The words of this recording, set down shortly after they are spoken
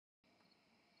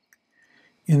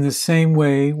In the same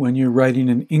way, when you're writing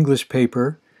an English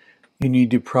paper, you need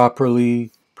to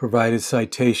properly provide a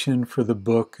citation for the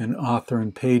book and author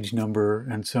and page number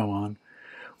and so on.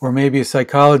 Or maybe a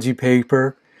psychology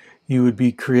paper, you would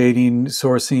be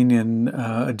sourcing in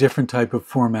a different type of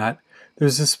format.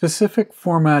 There's a specific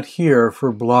format here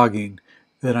for blogging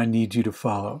that I need you to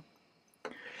follow.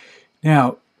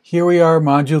 Now, here we are,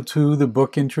 Module 2, the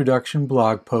book introduction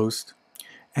blog post.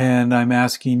 And I'm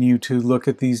asking you to look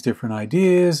at these different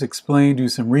ideas, explain, do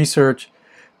some research.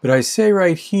 But I say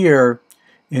right here,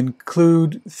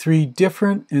 include 3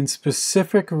 different and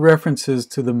specific references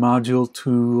to the Module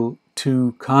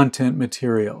 2 content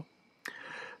material.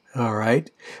 All right,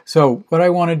 so what I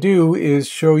want to do is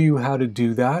show you how to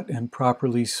do that and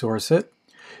properly source it.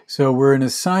 So we're in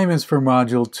assignments for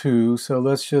Module 2, so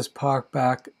let's just pop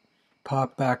back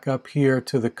up here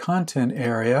to the content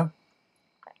area.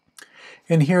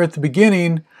 And here at the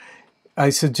beginning, I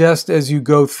suggest as you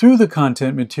go through the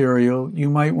content material, you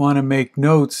might want to make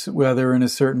notes whether in a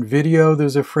certain video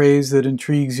there's a phrase that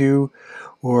intrigues you,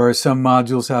 or some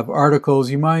modules have articles.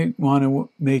 You might want to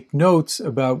make notes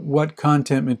about what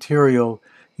content material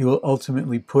you will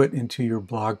ultimately put into your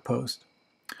blog post.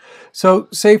 So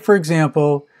say, for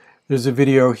example, there's a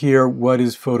video here, What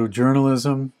is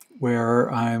Photojournalism?, where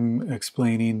I'm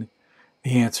explaining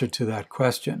the answer to that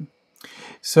question.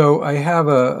 So I have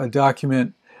a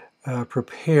document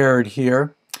prepared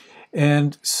here,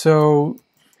 and so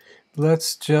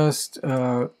let's just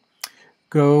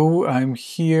go. I'm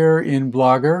here in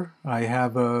Blogger. I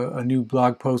have a new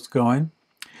blog post going,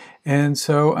 and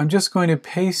so I'm just going to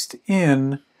paste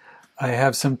in. I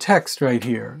have some text right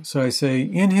here. So I say,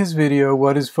 in his video,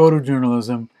 What is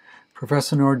Photojournalism?,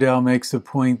 Professor Nordell makes the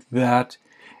point that,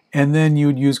 and then you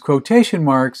would use quotation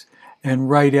marks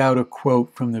and write out a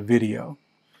quote from the video.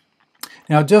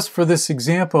 Now, just for this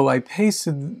example, I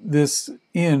pasted this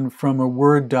in from a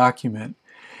Word document.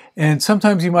 And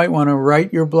sometimes you might want to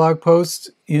write your blog posts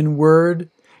in Word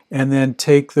and then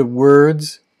take the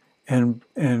words and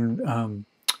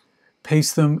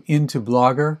paste them into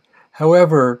Blogger.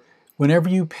 However, whenever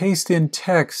you paste in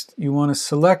text, you want to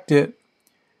select it,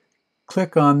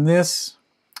 click on this,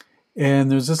 and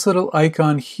there's this little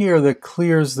icon here that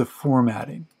clears the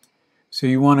formatting. So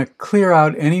you want to clear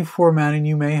out any formatting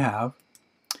you may have.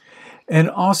 And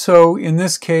also, in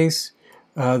this case,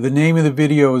 the name of the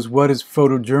video is What is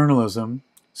Photojournalism?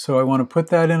 So I want to put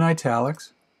that in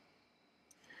italics.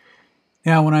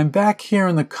 Now, when I'm back here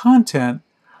in the content,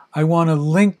 I want to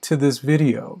link to this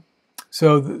video.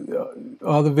 So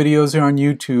all the videos are on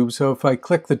YouTube. So if I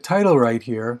click the title right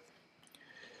here,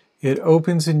 it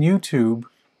opens in YouTube.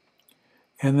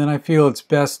 And then I feel it's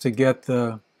best to get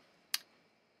the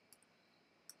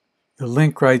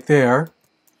link right there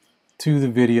to the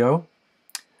video.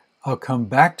 I'll come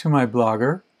back to my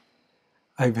Blogger.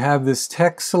 I have this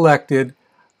text selected.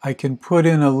 I can put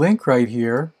in a link right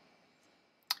here.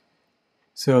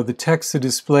 So the text to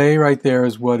display right there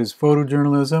is What is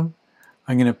Photojournalism?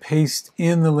 I'm going to paste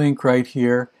in the link right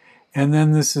here. And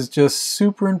then this is just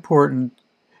super important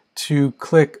to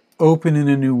click Open in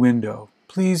a New Window.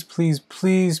 Please, please,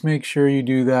 please make sure you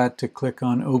do that, to click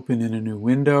on Open in a New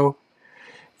Window,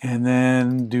 and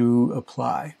then do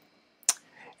Apply.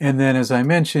 And then, as I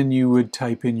mentioned, you would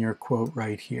type in your quote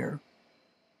right here.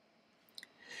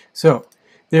 So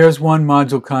there's one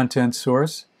module content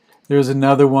source. There's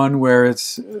another one where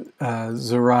it's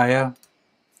Zoraya.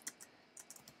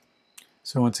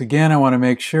 So once again, I want to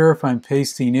make sure if I'm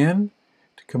pasting in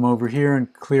to come over here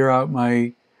and clear out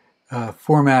my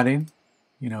formatting.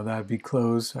 You know, that would be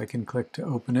closed. I can click to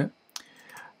open it.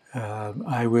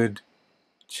 I would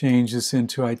change this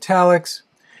into italics.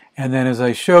 And then, as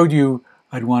I showed you,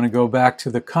 I'd want to go back to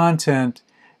the content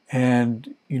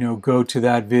and, you know, go to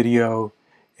that video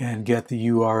and get the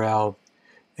URL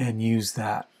and use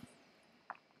that.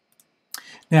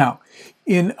 Now,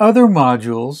 in other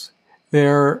modules,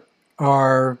 there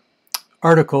are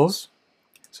articles.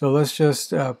 So let's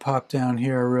just pop down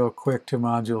here real quick to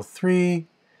Module 3,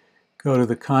 go to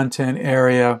the content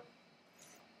area,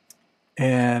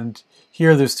 and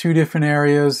here there's 2 different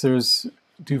areas. There's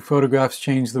Do Photographs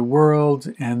Change the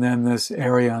World? And then this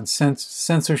area on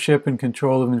censorship and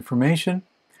control of information.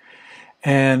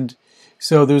 And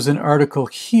so there's an article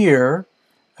here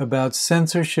about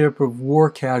censorship of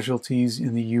war casualties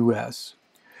in the US.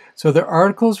 So the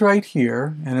article's right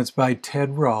here, and it's by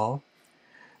Ted Rall.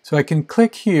 So I can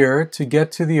click here to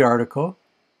get to the article.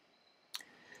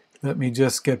 Let me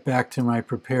just get back to my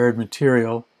prepared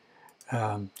material.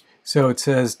 So it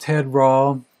says Ted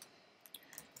Rall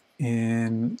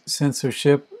in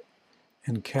Censorship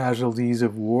and Casualties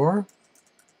of War.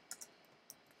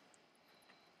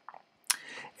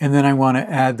 and then I want to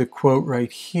add the quote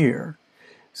right here.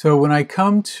 So when I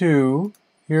come to,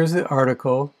 here's the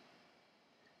article,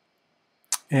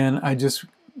 and I just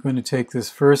going to take this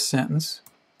first sentence,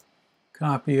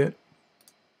 copy it.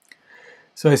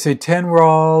 So I say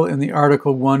Tenwall in the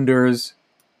article wonders,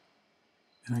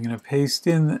 and I'm going to paste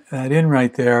that in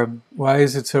right there. Why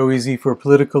is it so easy for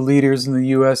political leaders in the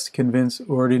U.S. to convince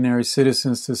ordinary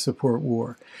citizens to support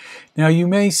war? Now you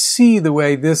may see the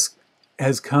way this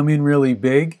has come in really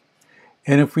big,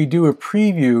 and if we do a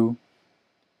preview,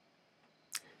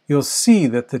 you'll see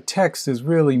that the text is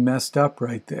really messed up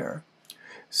right there.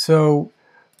 So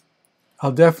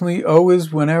I'll definitely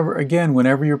always,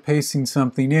 whenever you're pasting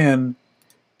something in,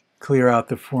 clear out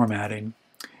the formatting.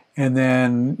 And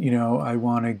then, I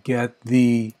want to get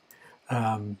the,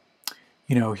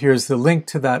 here's the link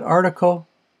to that article.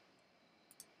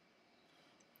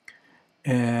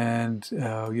 And,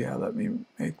 let me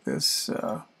make this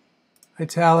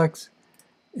italics.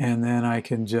 And then I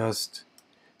can just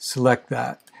select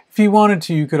that. If you wanted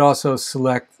to, you could also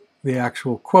select the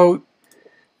actual quote,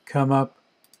 come up,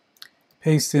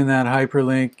 paste in that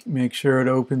hyperlink, make sure it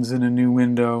opens in a new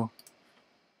window.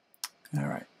 All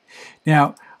right.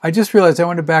 Now, I just realized I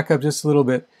want to back up just a little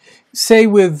bit. Say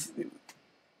with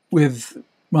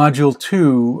Module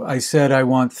 2, I said I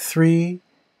want 3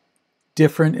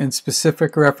 different and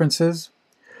specific references.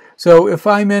 So if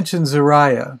I mention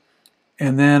Zoraya,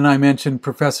 and then I mention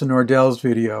Professor Nordell's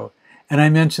video, and I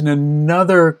mention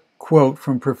another quote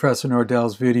from Professor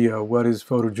Nordell's video, What is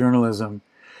Photojournalism?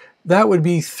 That would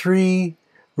be 3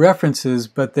 references,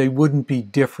 but they wouldn't be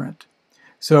different.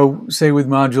 So say with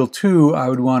Module 2, I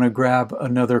would want to grab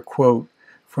another quote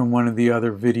from one of the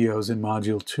other videos in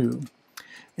Module 2.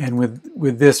 And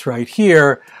with this right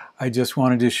here, I just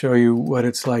wanted to show you what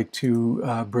it's like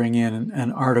to bring in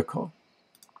an article.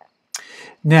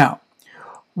 Now,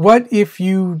 what if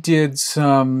you did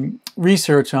some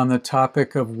research on the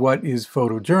topic of what is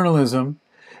photojournalism?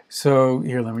 So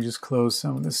here, let me just close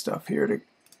some of this stuff here to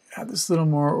have this a little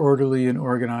more orderly and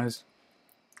organized.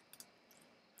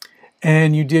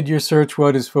 And you did your search,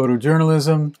 what is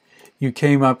photojournalism? You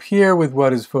came up here with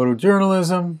what is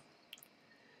photojournalism.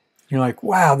 You're like,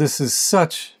 wow, this is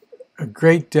such a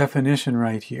great definition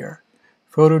right here.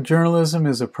 Photojournalism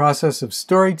is a process of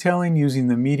storytelling using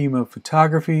the medium of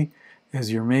photography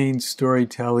as your main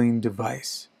storytelling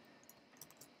device.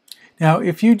 Now,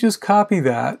 if you just copy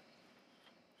that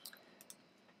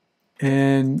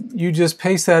and you just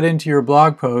paste that into your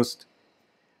blog post,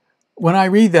 when I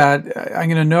read that, I'm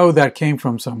going to know that came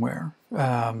from somewhere.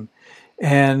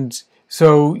 And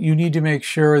so you need to make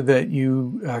sure that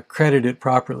you credit it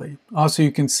properly. Also,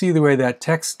 you can see the way that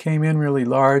text came in really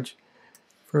large.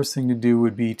 First thing to do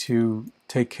would be to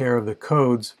take care of the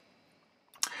codes.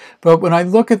 But when I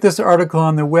look at this article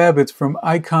on the web, it's from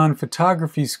Icon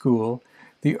Photography School.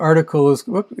 The article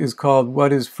is called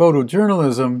What is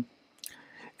Photojournalism?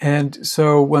 And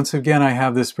so once again, I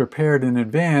have this prepared in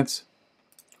advance.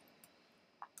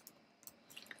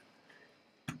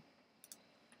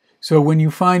 So when you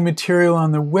find material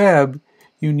on the web,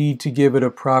 you need to give it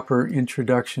a proper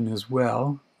introduction as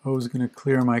well. I was going to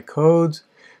clear my codes.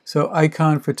 So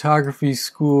Icon Photography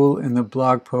School in the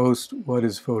blog post, What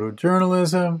is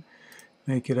Photojournalism?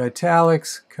 Make it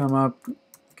italics, come up,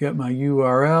 get my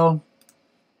URL.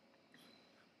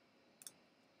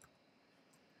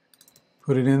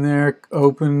 Put it in there,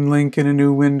 open link in a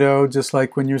new window, just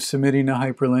like when you're submitting a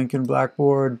hyperlink in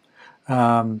Blackboard.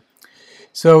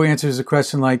 So answers a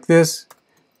question like this,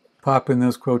 pop in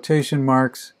those quotation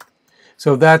marks.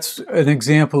 So that's an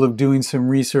example of doing some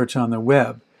research on the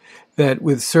web. That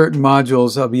with certain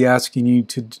modules, I'll be asking you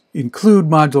to include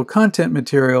module content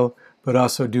material, but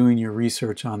also doing your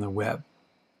research on the web.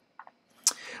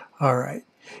 All right.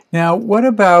 Now, what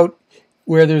about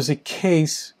where there's a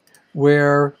case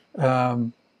where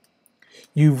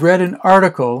you've read an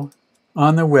article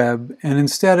on the web, and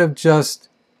instead of just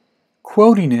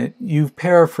quoting it, you've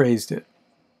paraphrased it.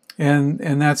 And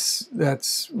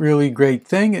that's really great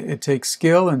thing. It takes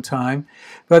skill and time.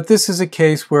 But this is a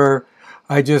case where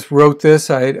I just wrote this.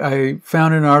 I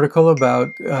found an article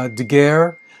about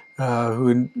Daguerre,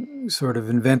 who sort of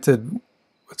invented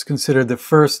what's considered the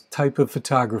first type of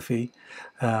photography.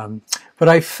 But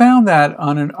I found that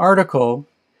on an article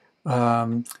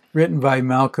written by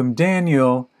Malcolm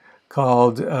Daniel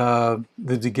called The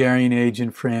Daguerrean Age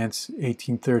in France,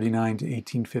 1839 to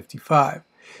 1855.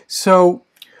 So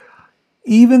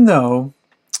even though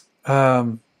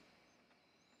I'm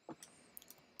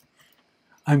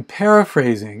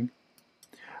paraphrasing,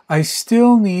 I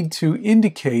still need to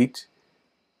indicate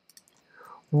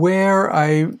where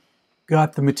I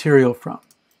got the material from.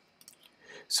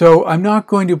 So I'm not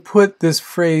going to put this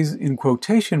phrase in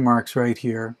quotation marks right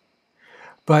here,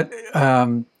 but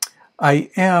I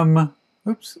am,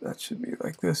 oops, that should be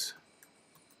like this.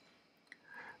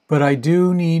 But I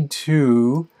do need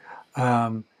to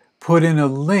put in a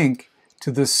link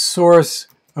to the source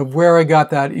of where I got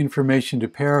that information to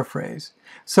paraphrase.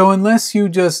 So unless you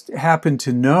just happen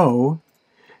to know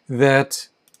that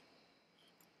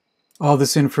all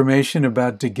this information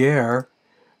about Daguerre,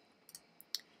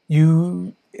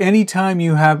 anytime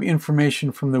you have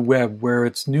information from the web where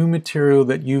it's new material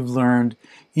that you've learned,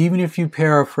 even if you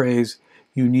paraphrase,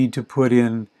 you need to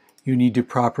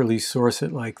properly source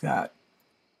it like that.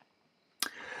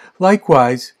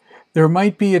 Likewise, there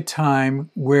might be a time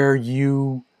where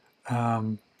you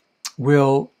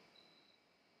will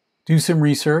do some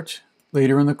research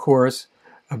later in the course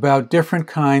about different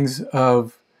kinds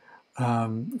of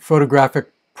photographic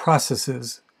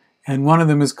processes, and one of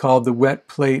them is called the wet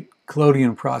plate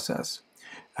collodion process.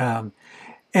 And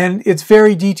it's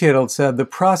very detailed. It said the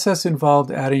process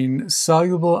involved adding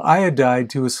soluble iodide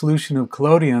to a solution of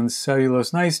collodion,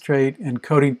 cellulose nitrate, and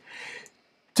coating.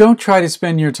 Don't try to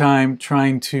spend your time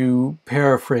trying to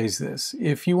paraphrase this.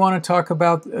 If you want to talk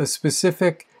about a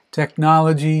specific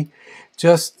technology,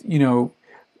 just,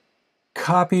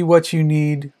 copy what you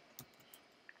need,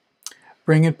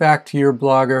 bring it back to your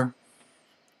Blogger,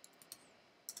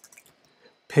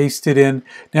 paste it in.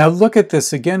 Now look at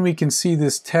this. Again, we can see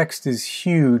this text is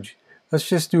huge. Let's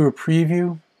just do a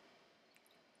preview.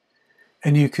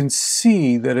 And you can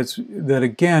see that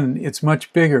again, it's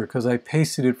much bigger because I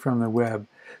pasted it from the web.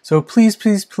 So please,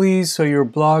 please, please, so your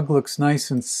blog looks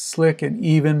nice and slick and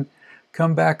even,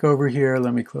 come back over here.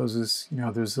 Let me close this.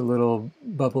 There's a little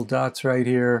bubble dots right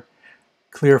here,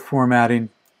 clear formatting.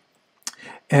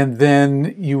 And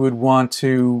then you would want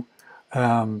to,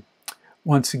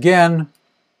 once again,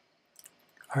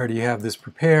 I already have this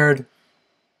prepared,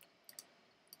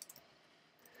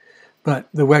 but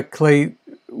the wet plate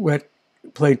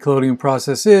collodion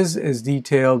process is as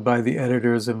detailed by the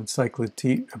editors of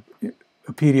Encyclopedia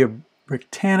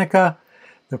Britannica.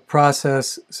 The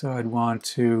process, so I'd want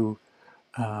to,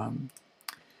 all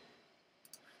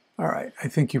right, I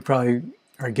think you probably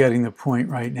are getting the point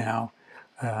right now.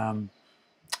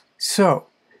 So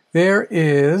there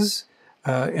is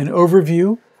an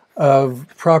overview of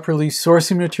properly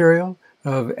sourcing material,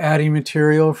 of adding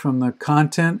material from the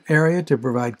content area to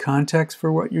provide context for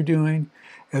what you're doing,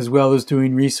 as well as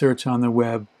doing research on the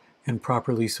web and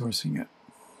properly sourcing it.